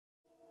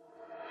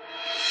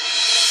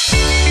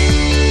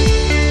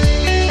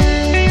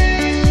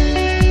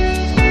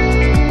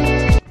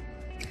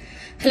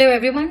Hello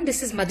everyone,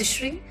 this is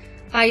Madhushri.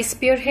 I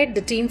spearhead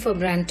the team for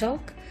Brand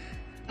Talk.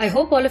 I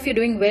hope all of you are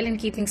doing well and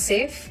keeping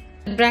safe.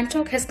 Brand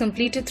Talk has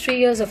completed 3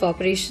 years of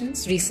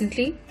operations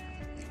recently.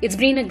 It's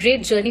been a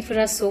great journey for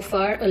us so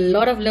far, a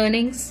lot of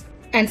learnings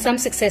and some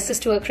successes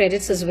to our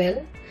credits as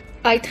well.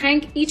 I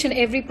thank each and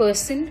every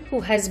person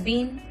who has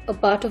been a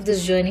part of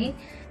this journey.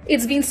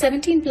 It's been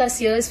 17 plus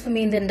years for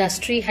me in the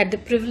industry, had the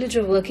privilege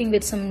of working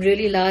with some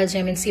really large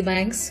MNC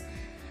banks.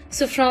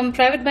 So from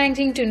private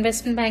banking to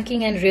investment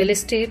banking and real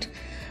estate,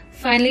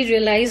 finally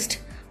realized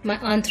my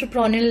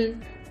entrepreneurial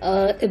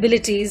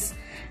abilities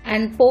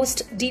and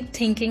post deep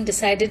thinking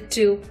decided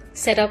to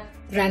set up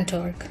Brand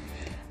Talk.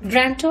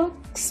 Brand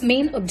Talk's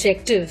main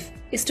objective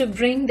is to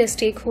bring their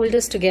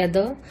stakeholders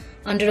together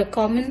under a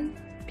common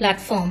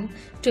platform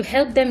to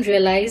help them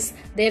realize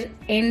their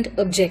end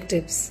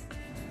objectives.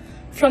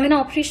 From an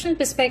operational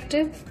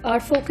perspective,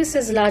 our focus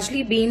has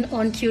largely been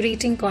on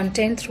curating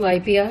content through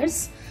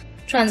IPRs,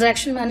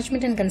 transaction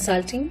management and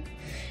consulting.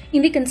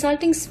 In the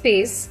consulting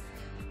space,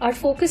 our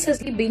focus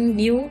has been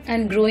new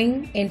and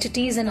growing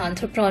entities and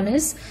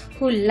entrepreneurs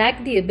who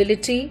lack the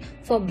ability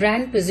for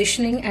brand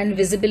positioning and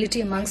visibility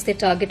amongst their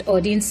target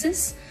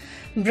audiences.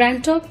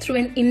 Brand Talk, through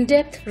an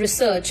in-depth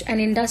research and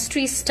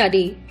industry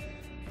study,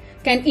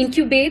 can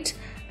incubate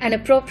an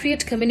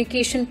appropriate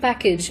communication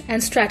package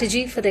and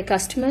strategy for their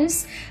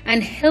customers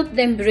and help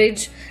them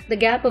bridge the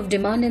gap of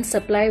demand and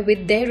supply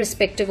with their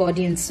respective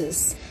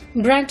audiences.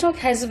 Brand Talk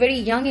has a very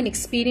young and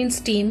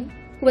experienced team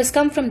who has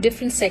come from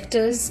different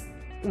sectors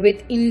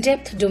with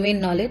in-depth domain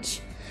knowledge.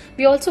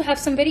 We also have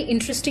some very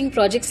interesting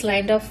projects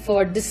lined up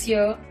for this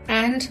year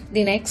and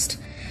the next,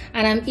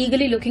 and I'm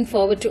eagerly looking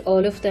forward to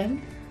all of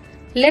them.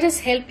 Let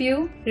us help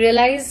you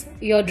realize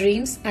your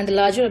dreams and the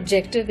larger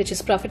objective, which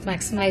is profit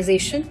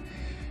maximization.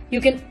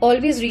 You can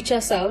always reach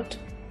us out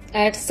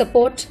at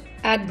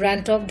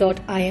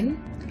support@brandtalk.in.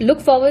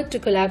 Look forward to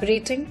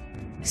collaborating.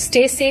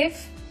 Stay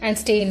safe and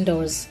stay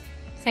indoors.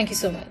 Thank you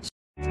so much.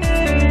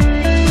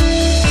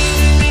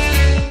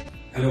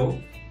 Hello.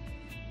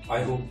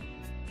 I hope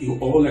you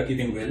all are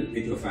keeping well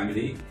with your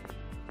family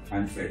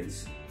and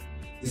friends.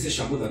 This is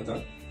Shambhu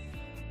Datta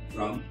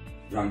from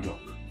Brand Talk.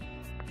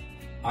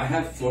 I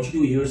have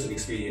 42 years of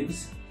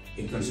experience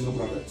in consumer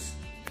products,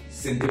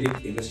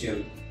 synthetic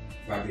industrial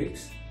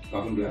fabrics,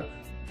 carbon black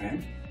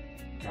and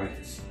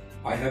tires.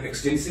 I have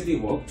extensively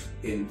worked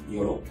in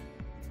Europe,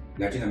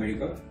 Latin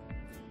America,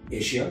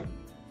 Asia,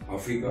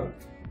 Africa,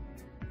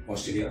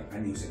 Australia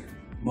and New Zealand.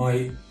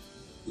 My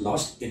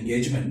last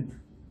engagement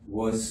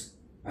was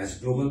as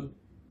Global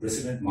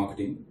President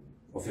Marketing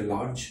of a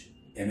large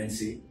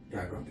MNC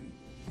tire company.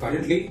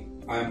 Currently,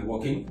 I am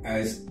working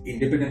as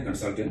independent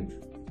consultant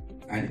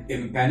and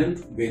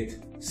empaneled with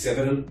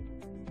several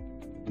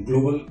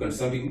global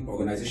consulting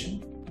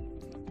organizations.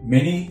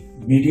 Many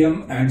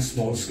medium and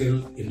small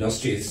scale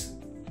industries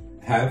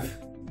have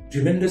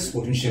tremendous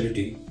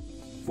potentiality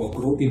for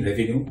growth in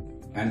revenue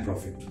and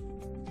profit.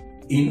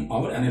 In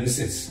our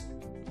analysis,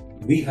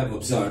 we have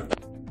observed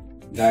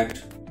that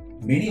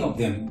many of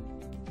them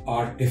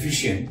are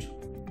deficient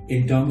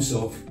in terms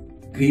of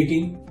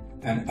creating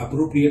an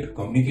appropriate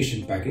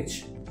communication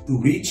package to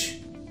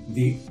reach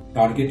the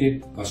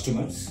targeted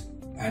customers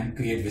and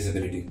create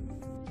visibility.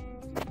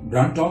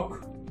 Brand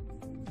Talk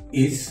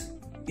is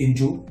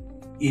into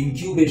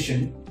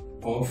incubation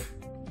of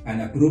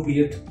an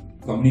appropriate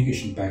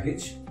communication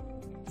package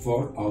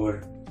for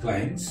our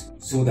clients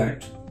so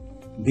that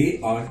they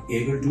are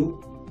able to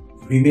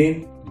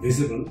remain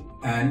visible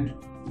and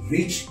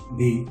reach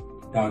the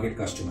target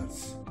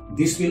customers.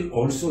 This will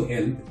also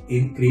help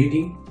in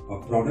creating a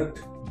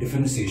product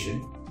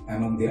differentiation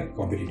among their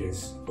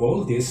competitors.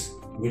 All this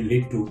will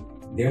lead to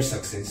their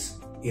success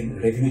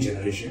in revenue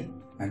generation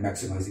and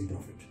maximizing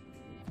profit.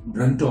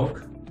 Brand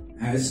Talk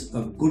has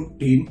a good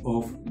team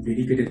of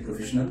dedicated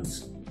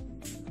professionals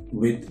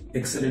with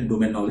excellent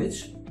domain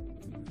knowledge.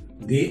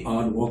 They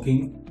are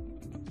working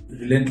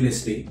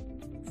relentlessly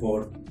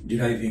for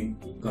deriving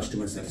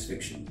customer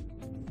satisfaction.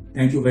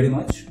 Thank you very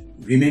much.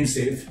 Remain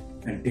safe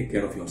and take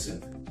care of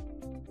yourself.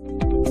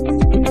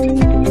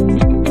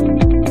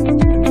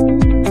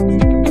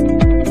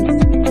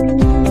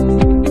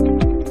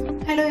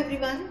 Hello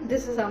everyone,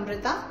 this is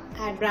Amrita.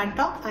 At Brand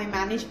Talk, I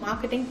manage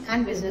marketing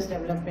and business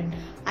development.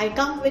 I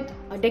come with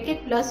a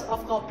decade plus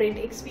of corporate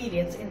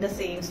experience in the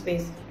same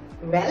space.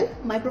 Well,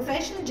 my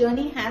professional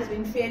journey has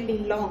been fairly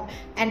long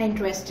and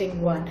interesting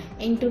one.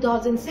 In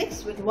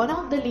 2006, with one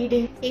of the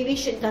leading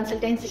aviation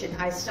consultancies,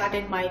 I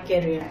started my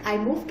career. I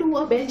moved to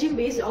a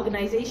Belgium-based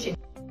organization.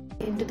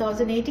 In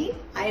 2018,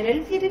 I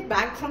relocated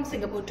back from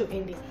Singapore to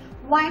India.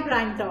 Why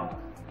Brand Talk?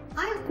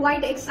 I am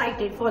quite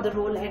excited for the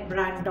role at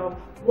Brand Talk.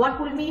 What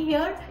pulled me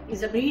here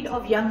is a breed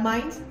of young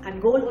minds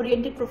and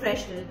goal-oriented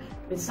professionals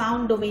with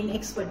sound domain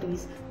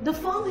expertise. The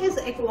firm has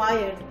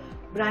acquired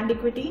brand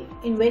equity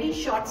in very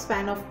short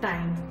span of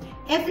time.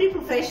 Every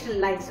professional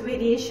likes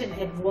variation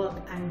at work,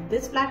 and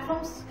this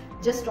platform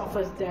just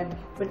offers that,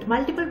 with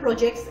multiple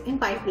projects in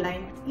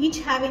pipeline,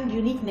 each having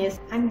uniqueness,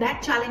 and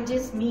that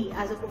challenges me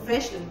as a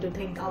professional to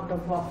think out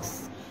of the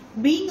box.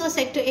 Being a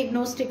sector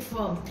agnostic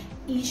firm,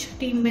 each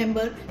team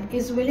member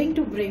is willing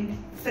to bring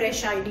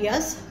fresh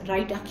ideas,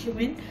 right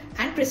acumen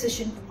and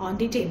precision on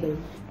the table.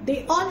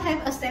 They all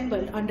have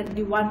assembled under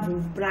the one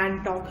roof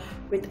Brand Talk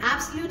with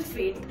absolute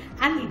faith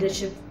and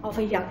leadership of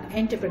a young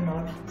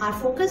entrepreneur. Our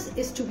focus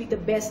is to be the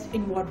best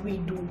in what we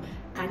do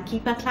and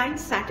keep our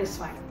clients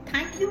satisfied.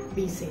 Thank you.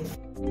 Be safe.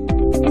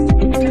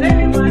 Hello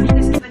everyone,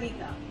 this is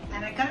Vanita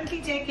and I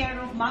currently take care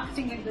of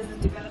marketing and business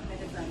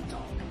development at Brand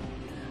Talk.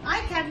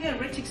 I carry a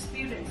rich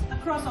experience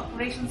across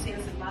operations,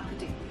 sales and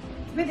marketing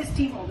with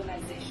esteemed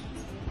organizations.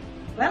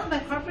 Well, my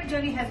corporate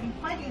journey has been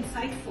quite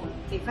insightful,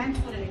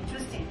 eventful and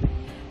interesting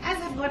as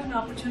I've got an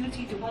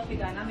opportunity to work with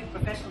dynamic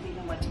professionals in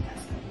a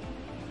multitasker.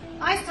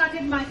 I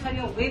started my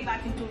career way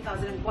back in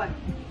 2001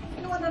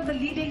 in one of the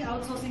leading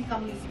outsourcing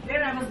companies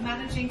where I was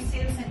managing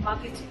sales and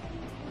marketing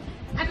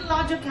at a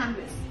larger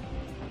canvas,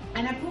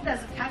 and I proved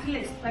as a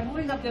catalyst by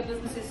moving up their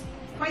businesses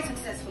quite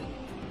successfully.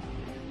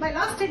 My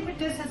last stint with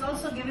this has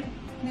also given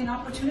me an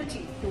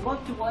opportunity to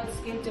work towards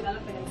skill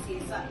development and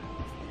CSR,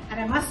 and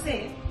I must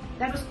say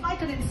that was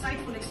quite an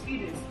insightful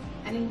experience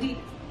and indeed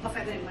a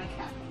feather in my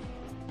cap.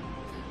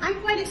 I'm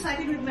quite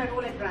excited with my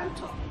role at Brand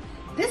Talk.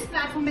 This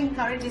platform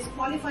encourages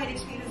qualified,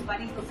 experienced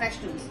budding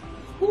professionals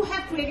who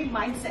have creative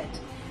mindset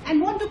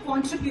and want to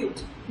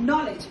contribute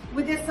knowledge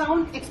with their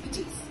sound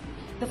expertise.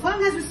 The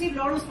firm has received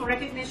laurels for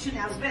recognition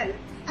as well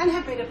and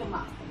have made up a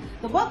mark.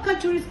 The work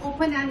culture is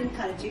open and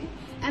encouraging,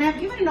 and I have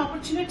given an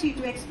opportunity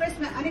to express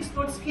my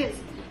unexplored skills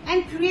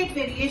and create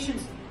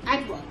variations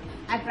at work.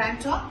 At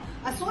Brand Talk,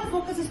 our sole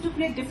focus is to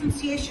create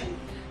differentiation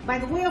by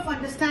the way of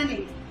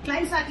understanding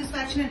client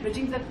satisfaction and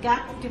bridging the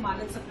gap of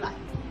demand and supply.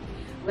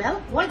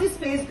 Well, watch this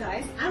space,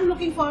 guys. I'm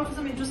looking forward to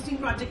some interesting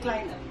project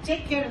lineup.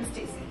 Take care and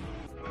stay safe.